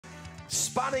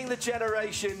spanning the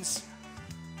generations.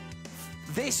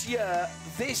 This year,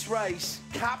 this race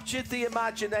captured the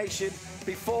imagination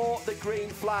before the green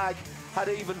flag had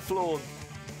even flown.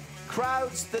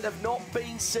 Crowds that have not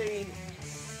been seen,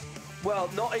 well,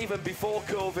 not even before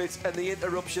COVID and the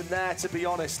interruption there, to be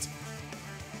honest.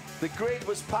 The grid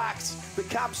was packed, the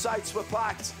campsites were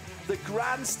packed, the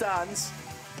grandstands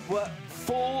were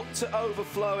full to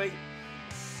overflowing.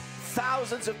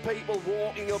 Thousands of people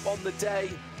walking up on the day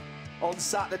on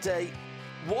Saturday.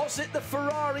 Was it the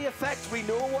Ferrari effect? We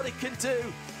know what it can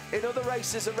do in other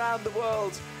races around the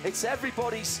world. It's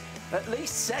everybody's at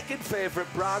least second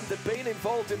favourite brand. They've been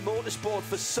involved in motorsport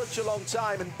for such a long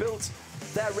time and built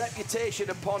their reputation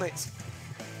upon it.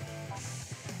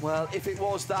 Well, if it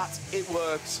was that, it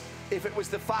worked. If it was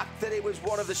the fact that it was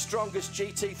one of the strongest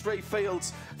GT3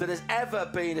 fields that has ever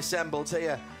been assembled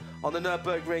here on the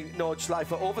Nürburgring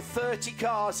Nordschleife, over 30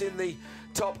 cars in the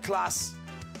top class.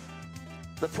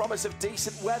 The promise of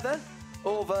decent weather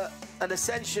over an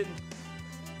Ascension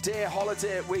Day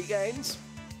holiday weekend.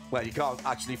 Well, you can't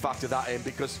actually factor that in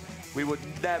because we would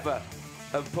never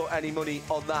have put any money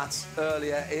on that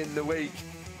earlier in the week.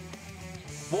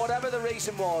 Whatever the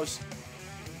reason was,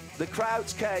 the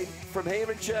crowds came from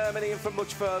here in Germany and from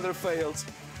much further afield.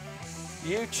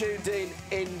 You tuned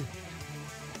in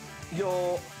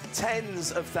your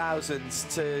tens of thousands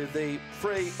to the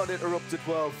free, uninterrupted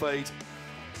world feed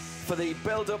for the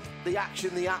build-up, the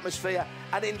action, the atmosphere,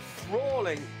 and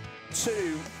enthralling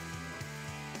 2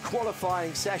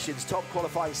 qualifying sessions, top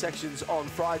qualifying sessions on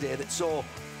Friday that saw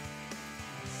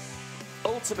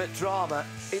ultimate drama,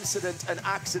 incident and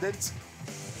accident.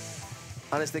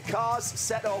 And as the cars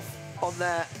set off on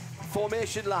their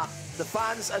formation lap, the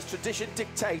fans, as tradition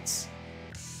dictates,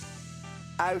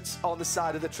 out on the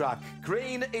side of the track.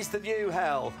 Green is the new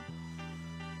hell.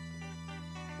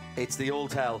 It's the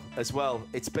old hell as well.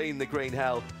 It's been the green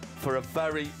hell for a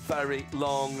very, very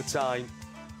long time.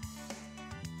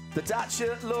 The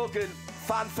Dacia Logan,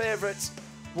 fan favourite,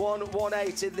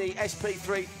 118 in the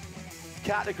SP3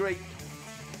 category,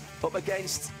 up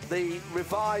against the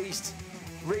revised,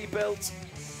 rebuilt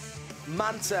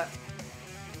Manta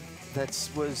that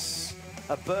was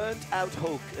a burned out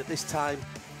Hulk at this time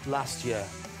last year.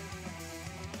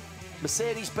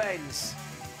 Mercedes-Benz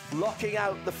locking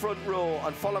out the front row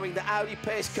and following the Audi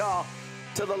pace car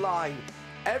to the line.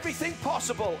 Everything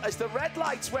possible as the red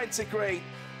lights went to green,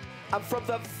 and from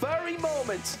the very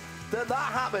moment that that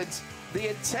happened, the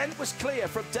intent was clear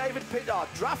from David Pittard,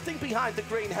 drafting behind the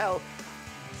green hell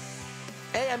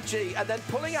AMG and then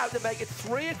pulling out to make it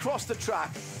 3 across the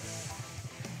track.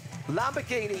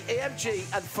 Lamborghini,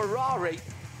 AMG and Ferrari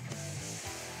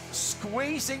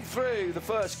squeezing through the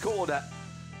first corner,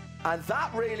 and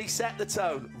that really set the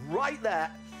tone right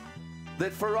there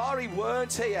that Ferrari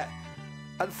weren't here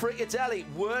and Frikadelli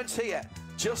weren't here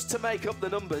just to make up the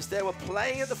numbers. They were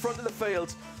playing at the front of the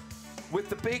field with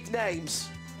the big names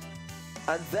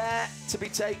and there to be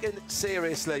taken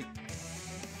seriously.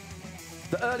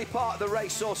 The early part of the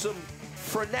race saw some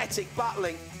frenetic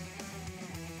battling.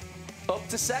 Up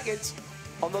to second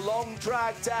on the long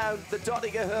drag down the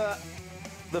Dottinger Höhe.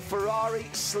 The Ferrari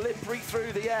slippery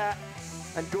through the air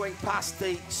and going past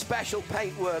the special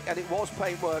paintwork, and it was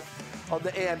paintwork, on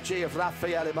the AMG of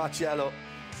Raffaele Marciello.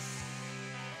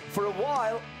 For a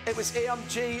while, it was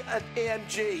AMG and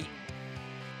AMG.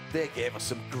 They gave us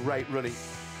some great running.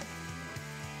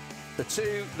 The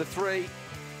 2, the 3,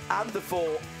 and the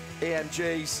 4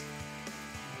 AMGs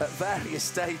at various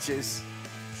stages.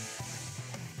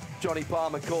 Johnny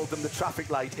Palmer called them the traffic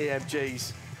light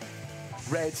AMGs.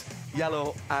 Red,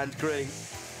 yellow, and green.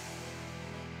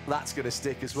 That's going to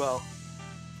stick as well.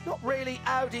 Not really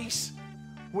Audi's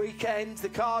weekend. The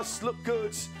cars look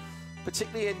good,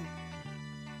 particularly in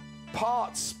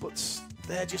parts, but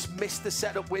they just missed the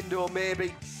setup window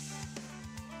maybe.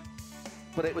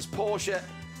 But it was Porsche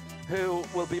who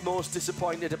will be most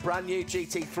disappointed. A brand new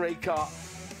GT3 car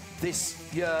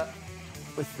this year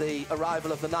with the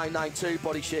arrival of the 992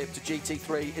 body shape to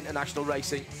GT3 International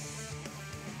Racing.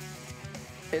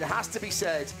 It has to be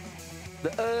said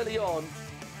that early on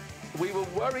we were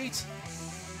worried,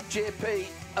 JP,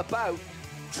 about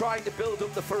trying to build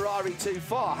up the Ferrari too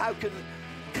far. How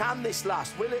can this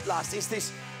last? Will it last? Is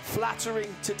this flattering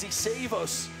to deceive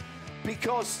us?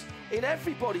 Because in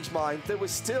everybody's mind there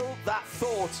was still that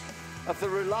thought of the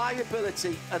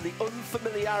reliability and the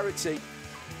unfamiliarity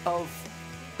of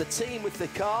the team with the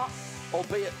car,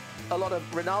 albeit a lot of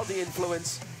Rinaldi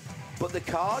influence, but the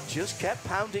car just kept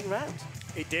pounding round.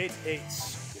 It did.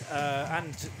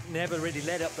 And never really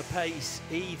let up the pace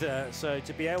either. So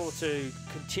to be able to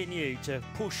continue to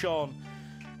push on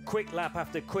quick lap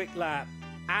after quick lap,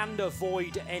 and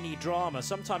avoid any drama.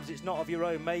 Sometimes it's not of your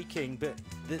own making, but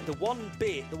the one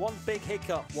big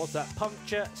hiccup was that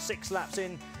puncture 6 laps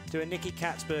in to a Nicky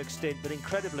Catsburg stint, but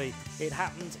incredibly it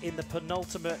happened in the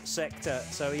penultimate sector,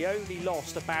 so he only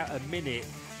lost about a minute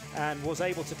and was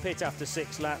able to pit after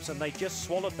 6 laps, and they just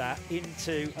swallowed that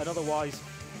into an otherwise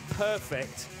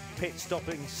perfect pit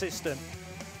stopping system.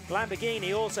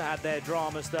 Lamborghini also had their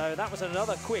dramas though. That was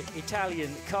another quick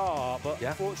Italian car, but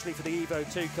unfortunately for the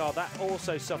Evo 2 car, that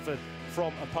also suffered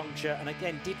from a puncture, and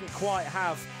again didn't quite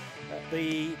have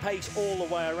the pace all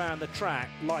the way around the track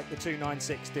like the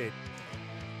 296 did.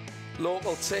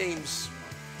 Local teams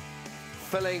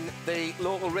filling the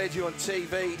local radio and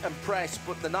TV and press,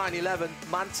 but the 911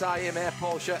 Manthey Air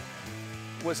Porsche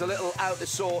was a little out of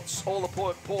sorts. All the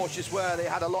Porsches were. They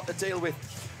had a lot to deal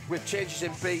with changes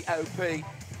in BOP.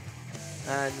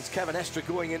 And Kevin Estre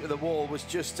going into the wall was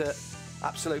just an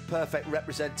absolute perfect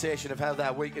representation of how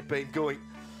their week had been going.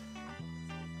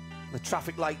 The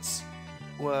traffic lights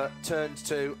were turned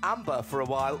to amber for a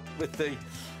while, with the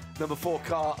number 4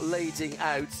 car leading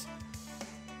out.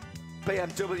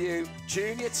 BMW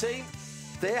Junior team,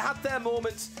 they had their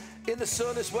moment in the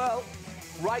sun as well,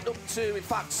 right up to, in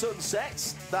fact,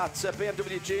 sunset. That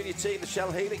BMW Junior team, the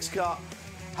Shell Helix car,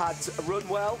 had run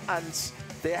well, and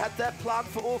they had their plan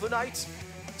for overnight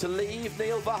to leave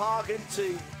Neil Verhagen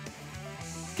to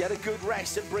get a good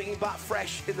rest and bring him back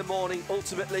fresh in the morning.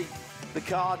 Ultimately, the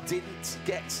car didn't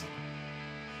get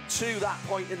to that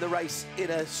point in the race in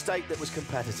a state that was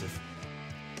competitive.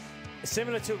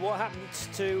 Similar to what happened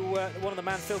to one of the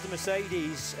Manfield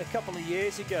Mercedes a couple of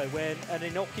years ago, when an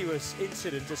innocuous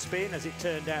incident, a spin as it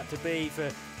turned out to be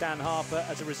for Dan Harper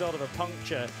as a result of a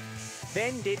puncture,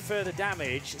 then did further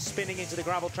damage, spinning into the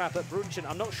gravel trap at Brunchen.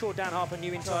 I'm not sure Dan Harper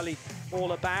knew entirely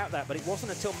all about that, but it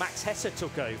wasn't until Max Hesse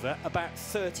took over about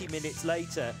 30 minutes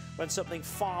later when something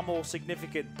far more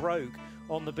significant broke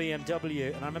on the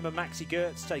BMW. And I remember Maxi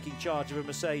Goertz taking charge of a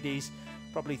Mercedes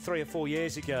probably 3 or 4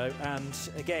 years ago, and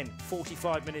again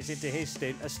 45 minutes into his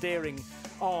stint, a steering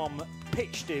arm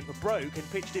broke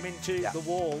and pitched him into the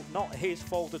wall. Not his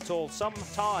fault at all.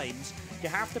 Sometimes you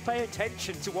have to pay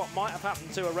attention to what might have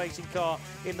happened to a racing car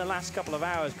in the last couple of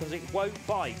hours, because it won't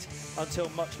bite until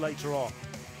much later on.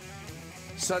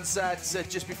 Sunset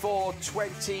just before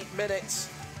 20 minutes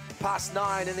past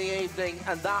 9 in the evening,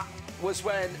 and that was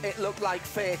when it looked like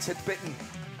fate had bitten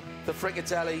the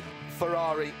Frikadelli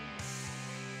Ferrari.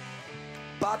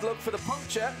 Bad luck for the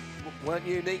puncture, weren't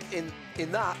unique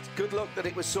in that. Good luck that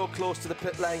it was so close to the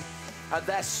pit lane. And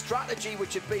their strategy,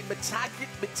 which had been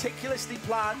meticulously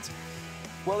planned,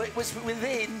 well, it was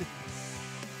within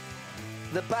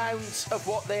the bounds of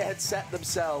what they had set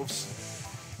themselves.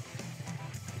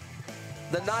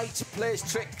 The night plays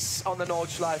tricks on the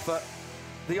Nordschleife.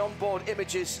 The onboard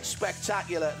images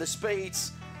spectacular, the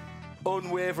speeds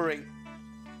unwavering.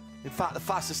 In fact, the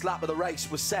fastest lap of the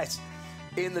race was set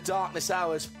in the darkness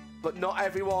hours, but not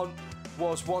everyone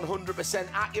was 100%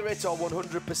 accurate or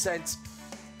 100%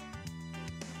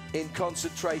 in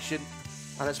concentration.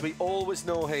 And as we always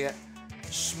know here,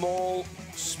 small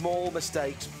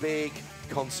mistakes, big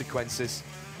consequences.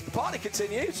 The party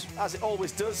continues, as it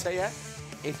always does here,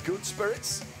 in good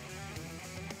spirits.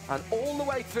 And all the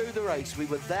way through the race, we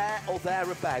were there or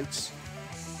thereabouts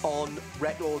on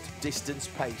record distance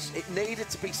pace. It needed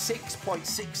to be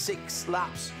 6.66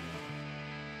 laps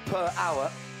per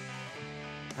hour.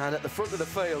 And at the front of the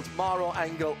field, Maro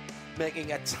Engel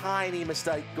making a tiny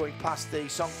mistake going past the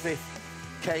Songfifth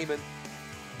Cayman.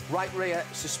 Right rear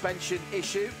suspension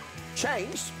issue.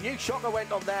 Changed. New shocker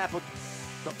went on there, but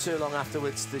not too long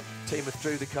afterwards, the team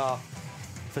withdrew the car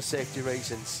for safety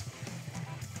reasons.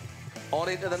 On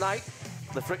into the night.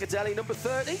 The Frikadelli number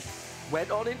 30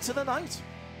 went on into the night.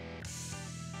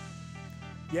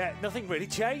 Yeah, nothing really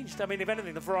changed. I mean, if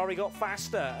anything, the Ferrari got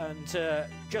faster, and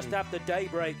just after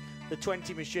daybreak, the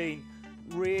 20 machine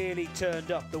really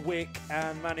turned up the wick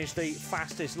and managed the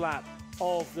fastest lap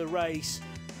of the race.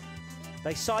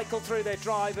 They cycled through their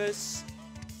drivers.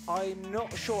 I'm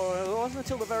not sure, it wasn't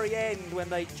until the very end when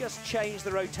they just changed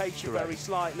the rotation very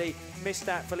slightly. Missed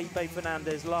out Felipe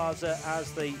Fernandez Laser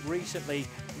as the recently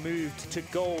moved to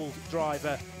gold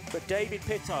driver. But David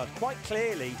Pittard, quite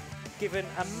clearly, given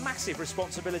a massive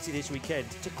responsibility this weekend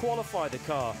to qualify the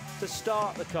car, to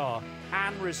start the car,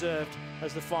 and reserved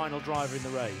as the final driver in the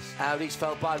race. Audis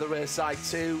fell by the rear side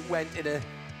too, went in an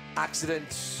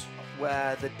accident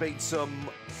where there'd been some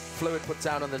fluid put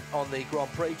down on the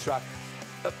Grand Prix track.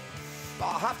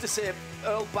 I have to say,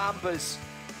 Earl Bamber's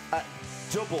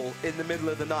double in the middle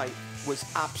of the night was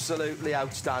absolutely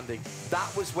outstanding.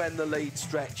 That was when the lead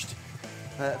stretched.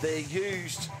 They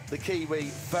used the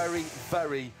Kiwi very,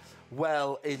 very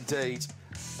well indeed,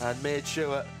 and made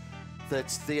sure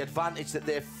that the advantage that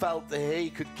they felt that he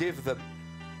could give them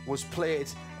was played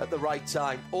at the right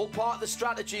time. All part of the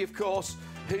strategy, of course.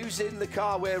 Who's in the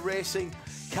car we're racing?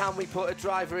 Can we put a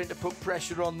driver in to put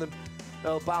pressure on them?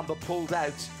 Earl Bamber pulled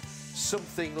out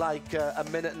something like a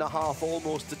minute and a half,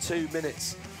 almost to 2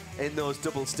 minutes in those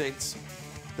double stints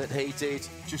that he did,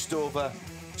 just over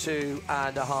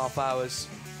 2.5 hours.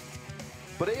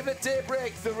 But even at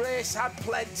daybreak, the race had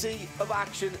plenty of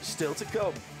action still to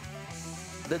come.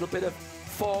 A little bit of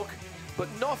fog, but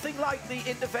nothing like the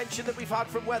intervention that we've had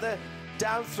from weather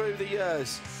down through the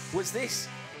years. Was this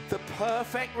the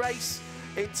perfect race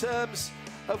in terms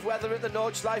of weather at the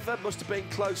Nordschleife? Must have been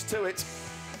close to it.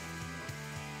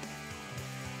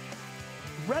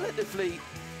 Relatively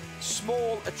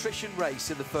small attrition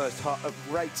race in the first half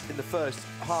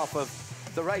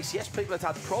of the race. Yes, people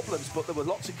had problems, but there were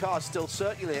lots of cars still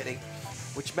circulating,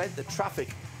 which meant that traffic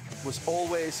was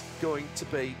always going to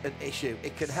be an issue.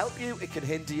 It can help you, it can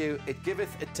hinder you, it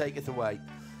giveth, it taketh away.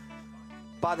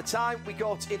 By the time we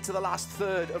got into the last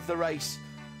third of the race,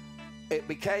 it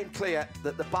became clear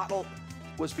that the battle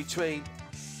was between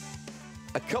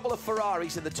a couple of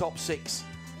Ferraris in the top 6,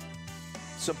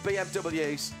 some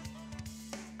BMWs,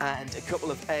 and a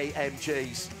couple of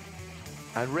AMGs.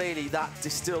 And really that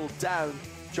distilled down,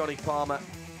 Johnny Palmer,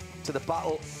 to the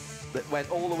battle that went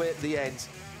all the way to the end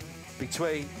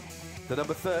between the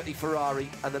number 30 Ferrari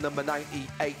and the number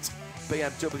 98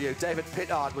 BMW. David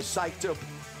Pittard was psyched up,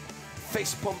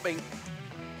 fist pumping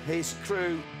his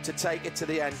crew to take it to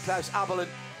the end. Klaus Abelin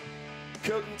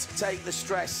couldn't take the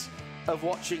stress of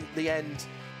watching the end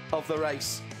of the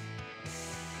race.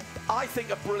 I think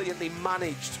a brilliantly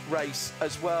managed race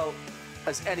as well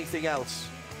as anything else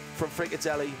from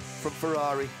Frikadelli, from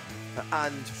Ferrari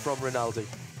and from Rinaldi.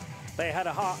 They had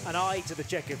an eye to the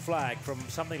checkered flag from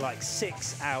something like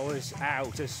 6 hours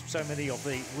out, as so many of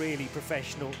the really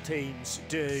professional teams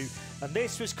do. And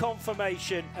this was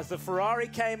confirmation as the Ferrari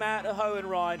came out of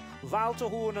Hohenrhein. Walter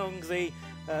Hornung, the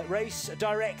race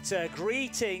director,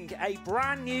 greeting a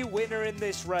brand new winner in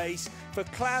this race for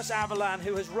Klaus Abelin,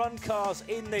 who has run cars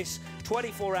in this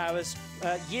 24 hours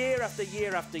year after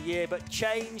year after year, but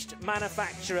changed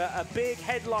manufacturer. A big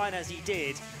headline as he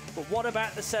did. But what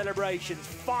about the celebrations?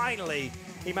 Finally,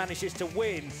 he manages to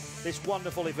win this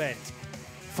wonderful event.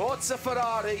 Forza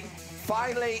Ferrari,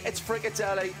 finally it's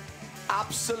Frikadelli,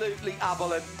 absolutely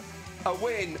Abelin. A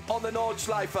win on the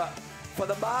Nordschleife for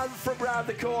the man from round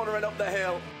the corner and up the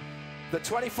hill. The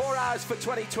 24 hours for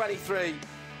 2023.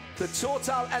 The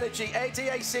TotalEnergies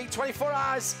ADAC 24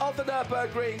 hours of the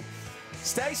Nürburgring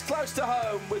stays close to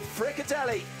home with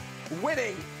Frikadelli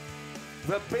winning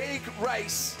the big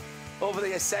race over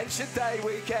the Ascension Day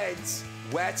weekend.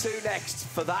 Where to next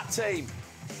for that team?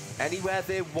 Anywhere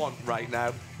they want right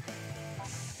now.